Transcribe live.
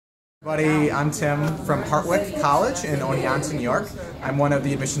Everybody, I'm Tim from Hartwick College in Oneonta, New York. I'm one of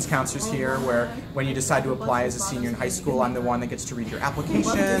the admissions counselors here where when you decide to apply as a senior in high school, I'm the one that gets to read your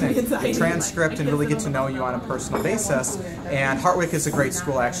application and the transcript and really get to know you on a personal basis. And Hartwick is a great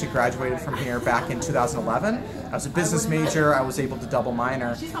school. I actually graduated from here back in 2011. I was a business major. I was able to double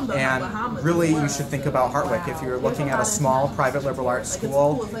minor. And really, you should think about Hartwick. If you're looking at a small private liberal arts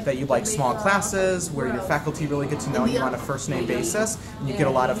school that you like small classes, where your faculty really get to know you on a first name basis, and you get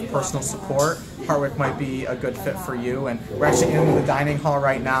a lot of personal support, Hartwick might be a good fit for you. And we're actually in the dining hall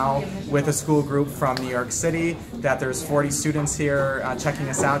right now with a school group from New York City that there's 40 students here checking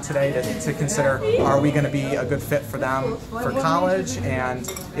us out today to consider, are we going to be a good fit for them for college? And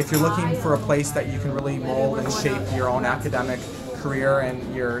if you're looking for a place that you can really mold and shape your own academic career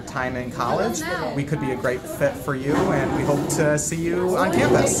and your time in college, we could be a great fit for you, and we hope to see you on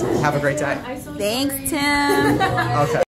campus. Have a great day. Thanks, Tim. Okay.